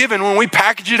already given, when we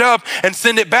package it up and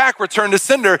send it back, return to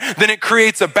sender, then it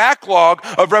creates a backlog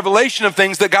of revelation of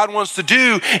things that God wants to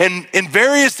do in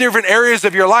various different areas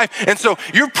of your life. And so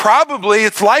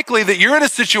it's likely that you're in a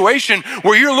situation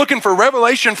where you're looking for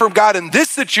revelation from God in this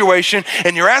situation,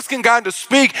 and you're asking God to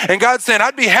speak, and God's saying,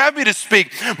 I'd be happy to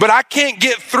speak, but I can't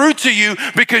get through to you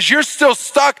because you're still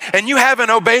stuck and you haven't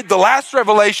obeyed the last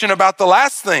revelation about the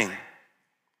last thing.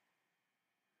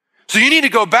 So you need to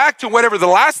go back to whatever the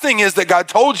last thing is that God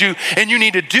told you, and you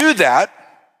need to do that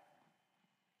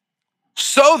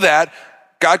so that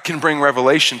God can bring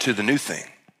revelation to the new thing.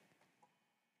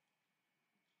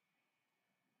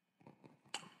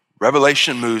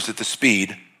 Revelation moves at the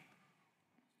speed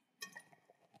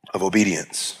of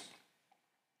obedience.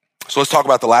 So let's talk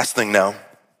about the last thing now.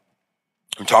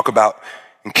 We talk about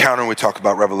encounter, we talk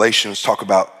about revelation, let's talk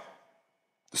about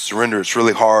the surrender. It's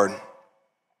really hard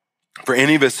for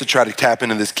any of us to try to tap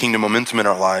into this kingdom momentum in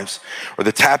our lives, or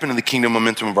to tap into the kingdom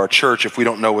momentum of our church if we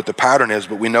don't know what the pattern is,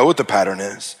 but we know what the pattern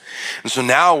is. And so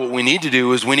now what we need to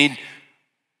do is we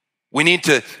need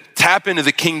to tap into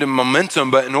the kingdom momentum,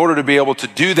 but in order to be able to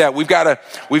do that, we've got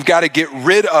to get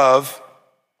rid of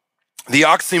the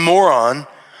oxymoron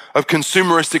of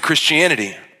consumeristic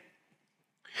Christianity.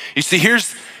 You see,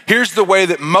 here's the way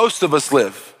that most of us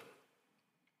live.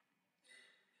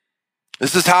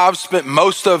 This is how I've spent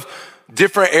most of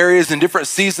different areas and different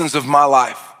seasons of my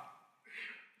life.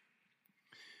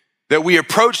 That we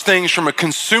approach things from a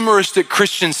consumeristic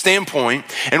Christian standpoint,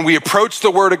 and we approach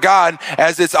the Word of God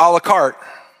as it's a la carte.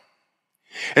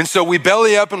 And so we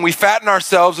belly up and we fatten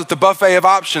ourselves at the buffet of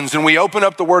options, and we open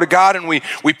up the Word of God and we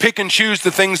pick and choose the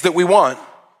things that we want.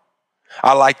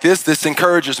 I like this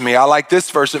encourages me. I like this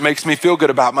verse, it makes me feel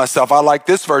good about myself. I like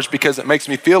this verse because it makes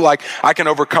me feel like I can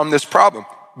overcome this problem.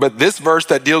 but this verse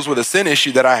that deals with a sin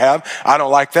issue that I have, I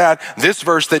don't like that. This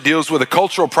verse that deals with a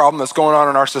cultural problem that's going on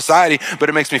in our society, but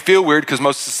it makes me feel weird because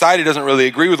most society doesn't really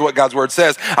agree with what God's word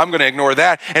says. I'm going to ignore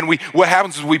that. And what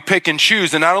happens is we pick and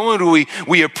choose. And not only do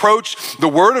we approach the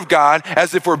word of God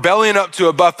as if we're bellying up to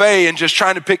a buffet and just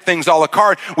trying to pick things a la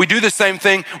carte, we do the same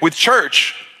thing with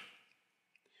church.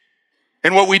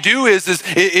 And what we do is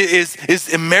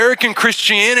American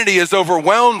Christianity is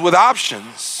overwhelmed with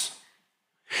options.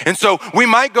 And so we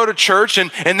might go to church and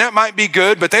that might be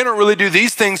good, but they don't really do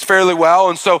these things fairly well.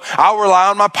 And so I'll rely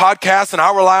on my podcast and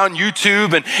I'll rely on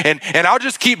YouTube and I'll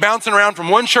just keep bouncing around from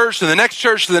one church to the next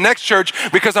church to the next church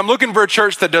because I'm looking for a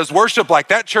church that does worship like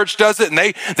that church does it. And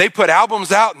they put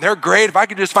albums out and they're great. If I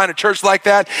could just find a church like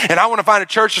that, and I want to find a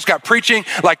church that's got preaching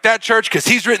like that church because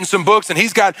he's written some books and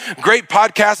he's got great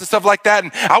podcasts and stuff like that.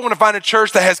 And I want to find a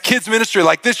church that has kids ministry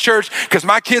like this church because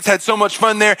my kids had so much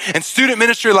fun there, and student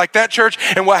ministry like that church.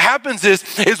 And what happens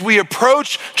is we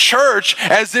approach church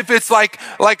as if it's like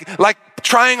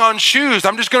trying on shoes.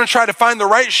 I'm just going to try to find the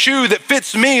right shoe that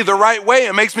fits me the right way.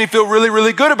 It makes me feel really,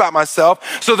 really good about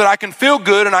myself so that I can feel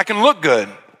good and I can look good.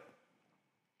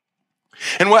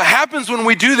 And what happens when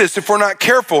we do this, if we're not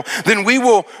careful, then we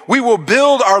will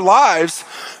build our lives,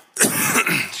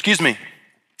 excuse me,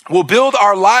 we'll build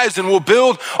our lives and we'll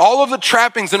build all of the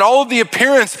trappings and all of the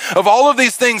appearance of all of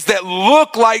these things that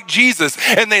look like Jesus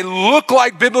and they look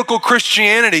like biblical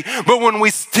Christianity. But when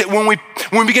we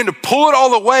begin to pull it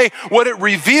all away, what it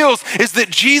reveals is that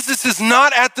Jesus is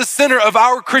not at the center of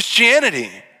our Christianity.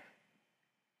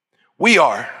 We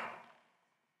are.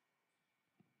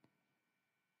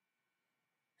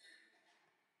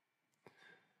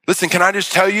 Listen, can I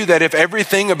just tell you that if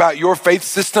everything about your faith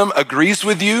system agrees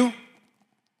with you,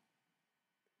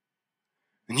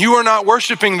 and you are not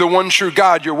worshiping the one true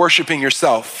God, you're worshiping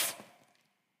yourself.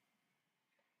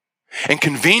 And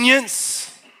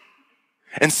convenience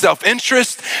and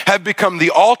self-interest have become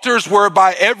the altars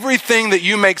whereby everything that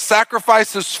you make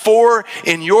sacrifices for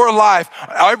in your life,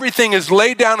 everything is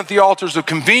laid down at the altars of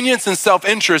convenience and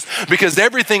self-interest because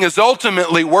everything is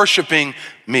ultimately worshiping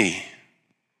me.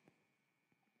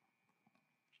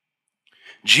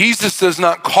 Jesus does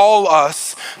not call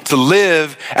us to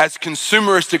live as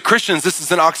consumeristic Christians. This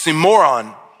is an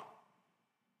oxymoron.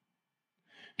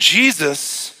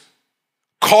 Jesus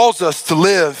calls us to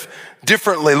live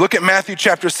differently. Look at Matthew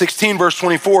chapter 16, verse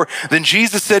 24. Then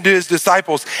Jesus said to his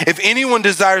disciples, if anyone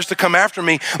desires to come after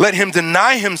me, let him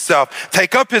deny himself,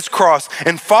 take up his cross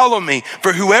and follow me.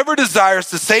 For whoever desires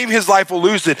to save his life will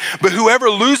lose it, but whoever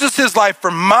loses his life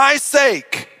for my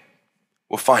sake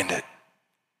will find it.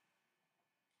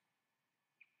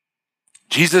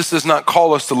 Jesus does not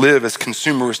call us to live as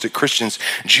consumeristic Christians.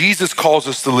 Jesus calls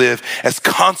us to live as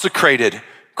consecrated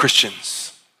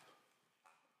Christians.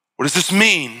 What does this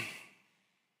mean?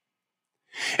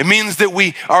 It means that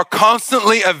we are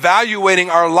constantly evaluating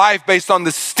our life based on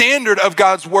the standard of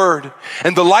God's word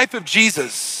and the life of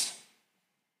Jesus.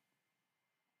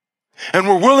 And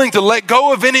we're willing to let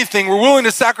go of anything. We're willing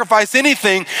to sacrifice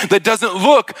anything that doesn't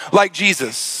look like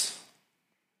Jesus.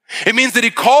 It means that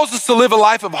he calls us to live a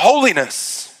life of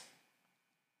holiness.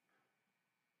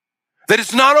 That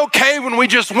it's not okay when we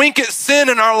just wink at sin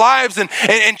in our lives and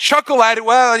chuckle at it.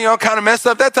 Well, kind of messed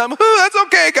up that time. That's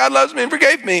okay. God loves me and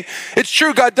forgave me. It's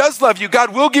true. God does love you.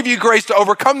 God will give you grace to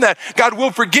overcome that. God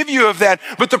will forgive you of that.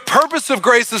 But the purpose of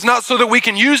grace is not so that we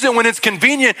can use it when it's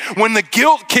convenient, when the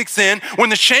guilt kicks in, when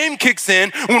the shame kicks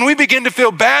in, when we begin to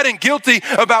feel bad and guilty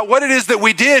about what it is that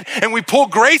we did, and we pull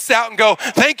grace out and go,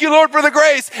 thank you, Lord, for the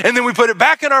grace. And then we put it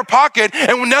back in our pocket,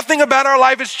 and when nothing about our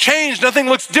life has changed, nothing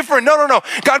looks different. No.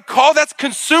 God called that's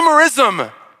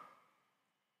consumerism.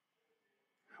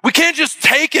 We can't just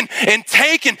take and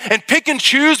pick and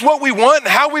choose what we want and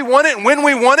how we want it and when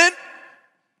we want it.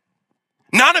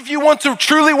 Not if you want to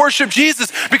truly worship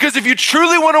Jesus, because if you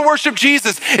truly want to worship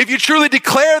Jesus, if you truly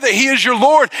declare that he is your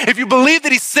Lord, if you believe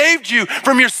that he saved you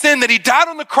from your sin, that he died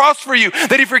on the cross for you,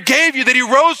 that he forgave you, that he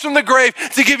rose from the grave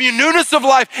to give you newness of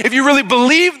life, if you really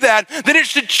believe that, then it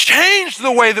should change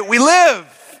the way that we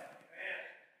live.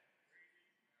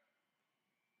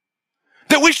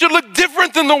 That we should look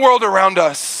different than the world around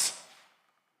us.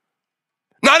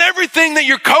 Not everything that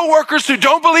your coworkers who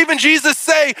don't believe in Jesus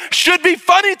say should be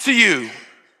funny to you.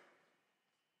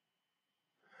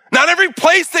 Not Not every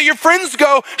place that your friends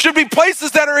go should be places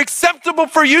that are acceptable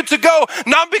for you to go,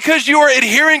 not because you are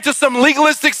adhering to some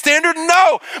legalistic standard,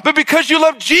 no, but because you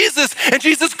love Jesus and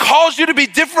Jesus calls you to be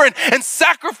different and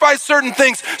sacrifice certain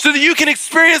things so that you can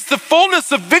experience the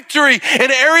fullness of victory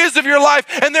in areas of your life.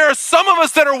 And there are some of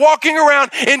us that are walking around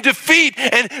in defeat,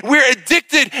 and we're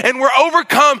addicted and we're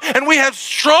overcome, and we have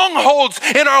strongholds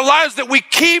in our lives that we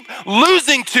keep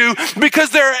losing to because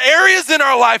there are areas in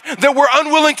our life that we're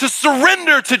unwilling to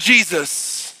surrender to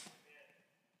Jesus.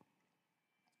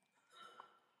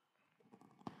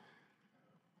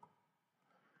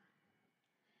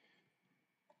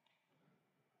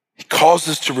 He calls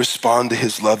us to respond to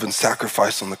his love and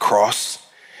sacrifice on the cross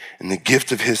and the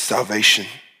gift of his salvation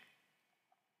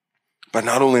by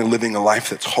not only living a life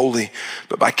that's holy,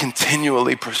 but by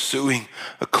continually pursuing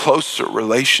a closer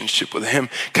relationship with him.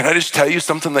 Can I just tell you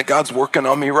something that God's working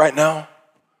on me right now?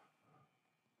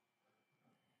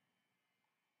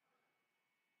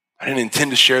 I didn't intend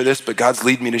to share this, but God's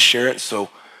leading me to share it, so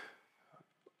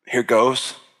here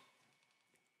goes.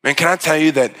 Man, can I tell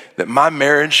you that my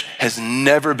marriage has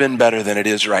never been better than it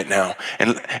is right now?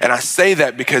 And I say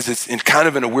that because it's kind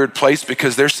of in a weird place,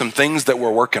 because there's some things that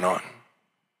we're working on.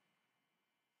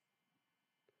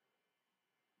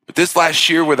 But this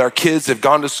last year with our kids have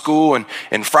gone to school,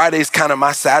 and Friday's kind of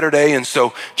my Saturday, and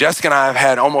so Jessica and I have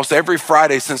had almost every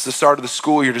Friday since the start of the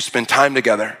school year to spend time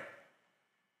together.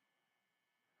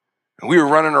 And we were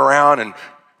running around and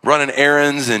running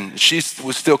errands, and she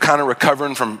was still kind of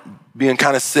recovering from being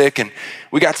kind of sick. And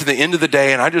we got to the end of the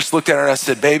day, and I just looked at her and I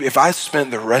said, babe, if I spent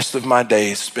the rest of my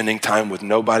days spending time with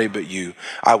nobody but you,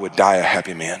 I would die a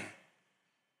happy man.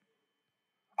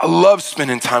 I love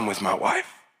spending time with my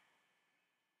wife.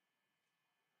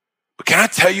 But can I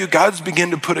tell you, God's begun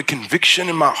to put a conviction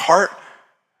in my heart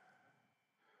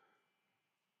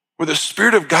where the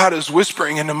Spirit of God is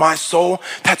whispering into my soul,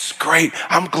 that's great.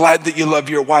 I'm glad that you love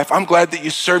your wife. I'm glad that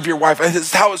you serve your wife.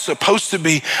 It's how it's supposed to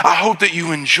be. I hope that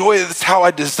you enjoy it. That's how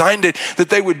I designed it,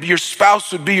 that your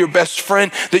spouse would be your best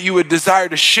friend, that you would desire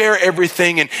to share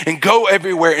everything and go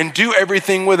everywhere and do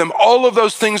everything with them. All of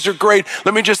those things are great.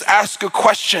 Let me just ask a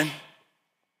question.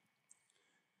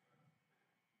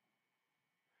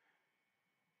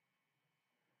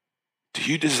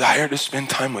 Do you desire to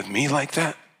spend time with me like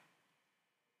that?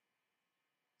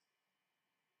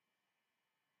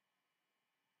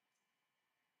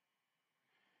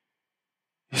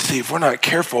 You see, if we're not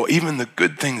careful, even the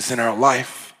good things in our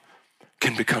life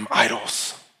can become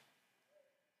idols.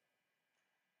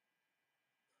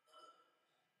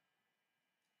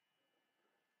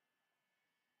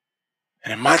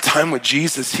 And in my time with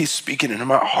Jesus, he's speaking into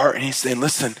my heart and he's saying,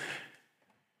 listen,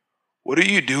 what are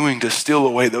you doing to steal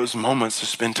away those moments to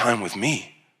spend time with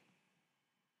me?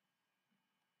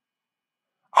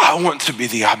 I want to be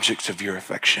the object of your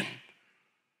affection.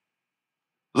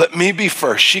 Let me be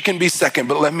first. She can be second,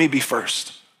 but let me be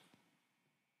first.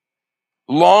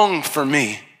 Long for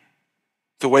me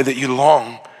the way that you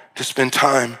long to spend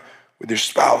time with your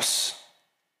spouse.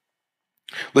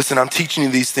 Listen, I'm teaching you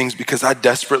these things because I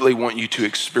desperately want you to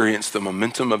experience the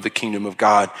momentum of the kingdom of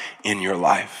God in your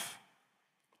life.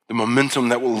 The momentum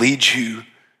that will lead you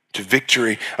to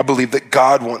victory. I believe that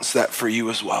God wants that for you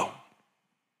as well.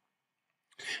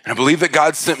 And I believe that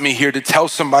God sent me here to tell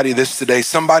somebody this today,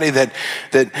 somebody that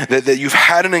you've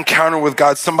had an encounter with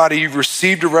God, somebody you've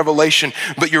received a revelation,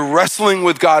 but you're wrestling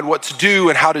with God what to do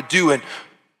and how to do it. I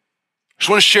just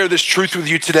want to share this truth with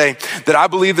you today, that I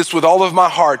believe this with all of my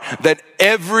heart, that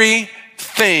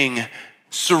everything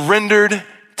surrendered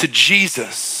to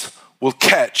Jesus will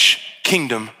catch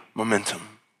kingdom momentum.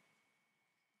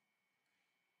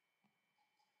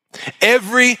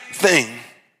 Everything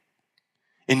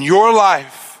in your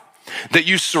life that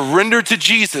you surrender to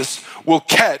Jesus will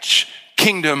catch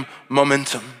kingdom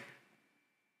momentum.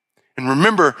 And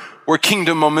remember, where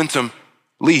kingdom momentum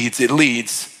leads, it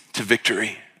leads to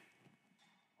victory.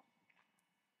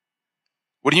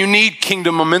 What do you need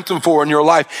kingdom momentum for in your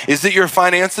life? Is it your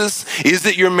finances? Is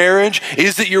it your marriage?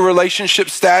 Is it your relationship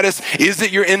status? Is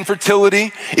it your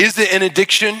infertility? Is it an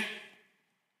addiction?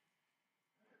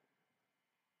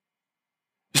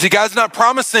 You see, God's not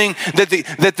promising that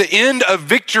the end of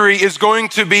victory is going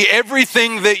to be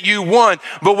everything that you want,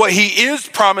 but what he is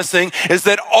promising is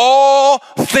that all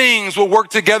things will work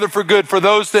together for good for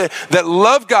those that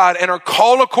love God and are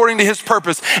called according to his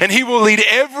purpose, and he will lead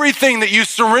everything that you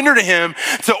surrender to him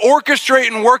to orchestrate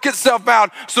and work itself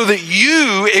out so that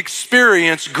you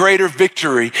experience greater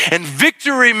victory. And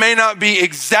victory may not be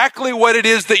exactly what it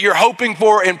is that you're hoping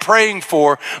for and praying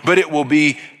for, but it will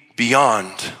be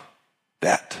beyond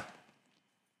that.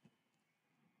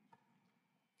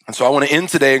 And so I want to end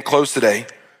today and close today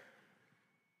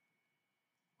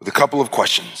with a couple of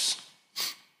questions.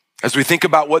 As we think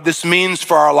about what this means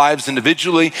for our lives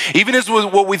individually, even as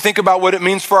what we think about what it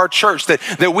means for our church,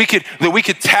 that we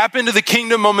could tap into the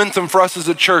kingdom momentum for us as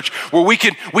a church, where we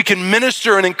can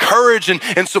minister and encourage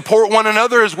and support one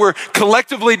another as we're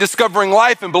collectively discovering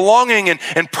life and belonging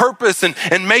and purpose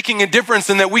and making a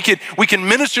difference, and that we can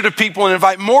minister to people and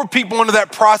invite more people into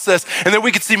that process, and that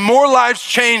we could see more lives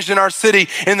changed in our city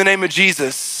in the name of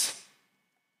Jesus.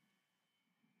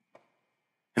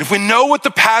 And if we know what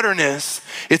the pattern is,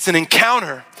 it's an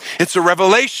encounter, it's a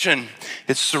revelation,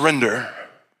 it's surrender.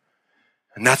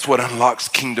 And that's what unlocks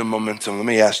kingdom momentum. Let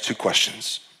me ask two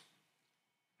questions.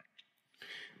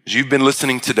 As you've been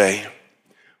listening today,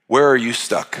 where are you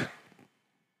stuck?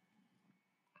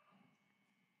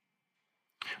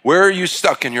 Where are you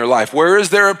stuck in your life? Where is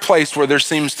there a place where there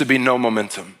seems to be no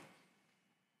momentum?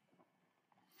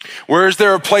 Where is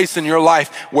there a place in your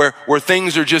life where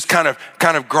things are just kind of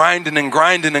grinding and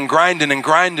grinding and grinding and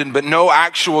grinding, but no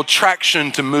actual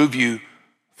traction to move you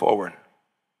forward?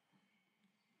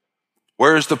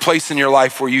 Where is the place in your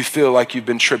life where you feel like you've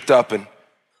been tripped up and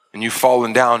you've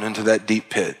fallen down into that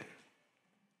deep pit?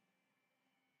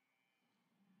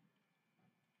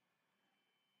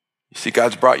 You see,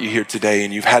 God's brought you here today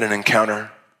and you've had an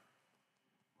encounter.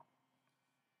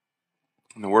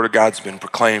 And the word of God's been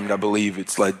proclaimed. I believe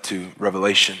it's led to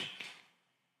revelation.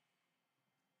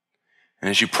 And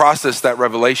as you process that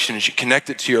revelation, as you connect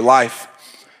it to your life,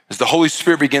 as the Holy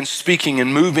Spirit begins speaking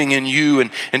and moving in you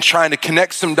and trying to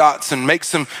connect some dots and make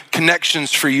some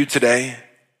connections for you today,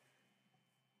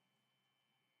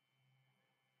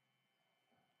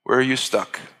 where are you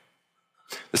stuck?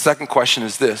 The second question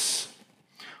is this: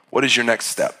 what is your next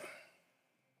step?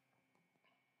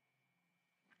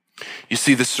 You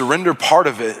see, the surrender part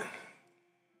of it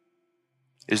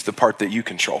is the part that you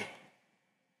control.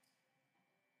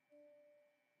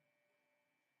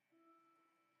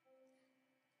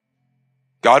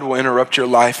 God will interrupt your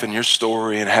life and your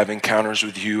story and have encounters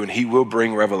with you, and he will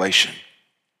bring revelation.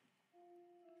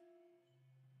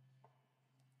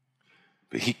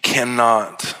 But he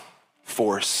cannot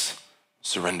force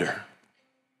surrender.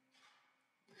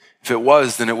 If it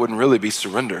was, then it wouldn't really be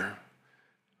surrender.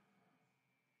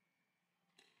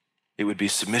 It would be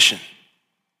submission.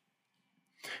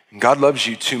 And God loves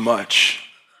you too much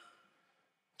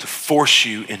to force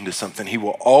you into something. He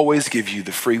will always give you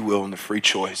the free will and the free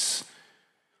choice.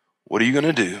 What are you going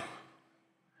to do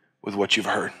with what you've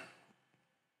heard?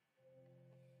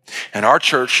 In our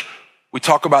church, we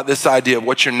talk about this idea of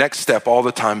what's your next step all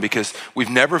the time because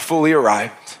we've never fully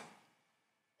arrived.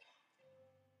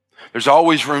 There's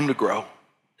always room to grow.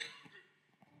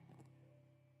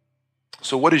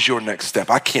 So what is your next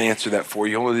step? I can't answer that for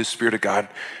you. Only the Spirit of God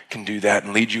can do that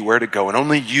and lead you where to go. And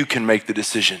only you can make the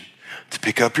decision to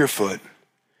pick up your foot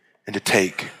and to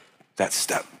take that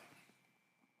step.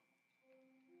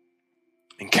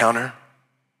 Encounter,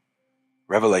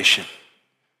 revelation,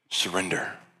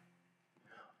 surrender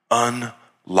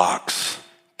unlocks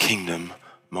kingdom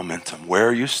momentum. Where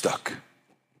are you stuck?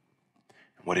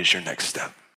 What is your next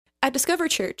step? At Discover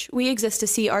Church, we exist to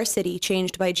see our city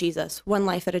changed by Jesus, one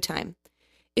life at a time.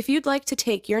 If you'd like to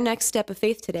take your next step of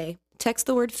faith today, text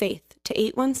the word faith to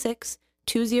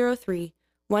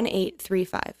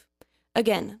 816-203-1835.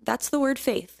 Again, that's the word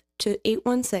faith to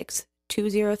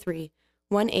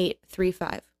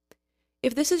 816-203-1835.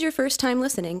 If this is your first time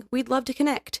listening, we'd love to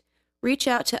connect. Reach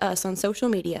out to us on social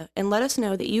media and let us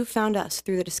know that you've found us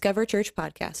through the Discover Church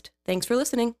podcast. Thanks for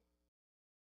listening.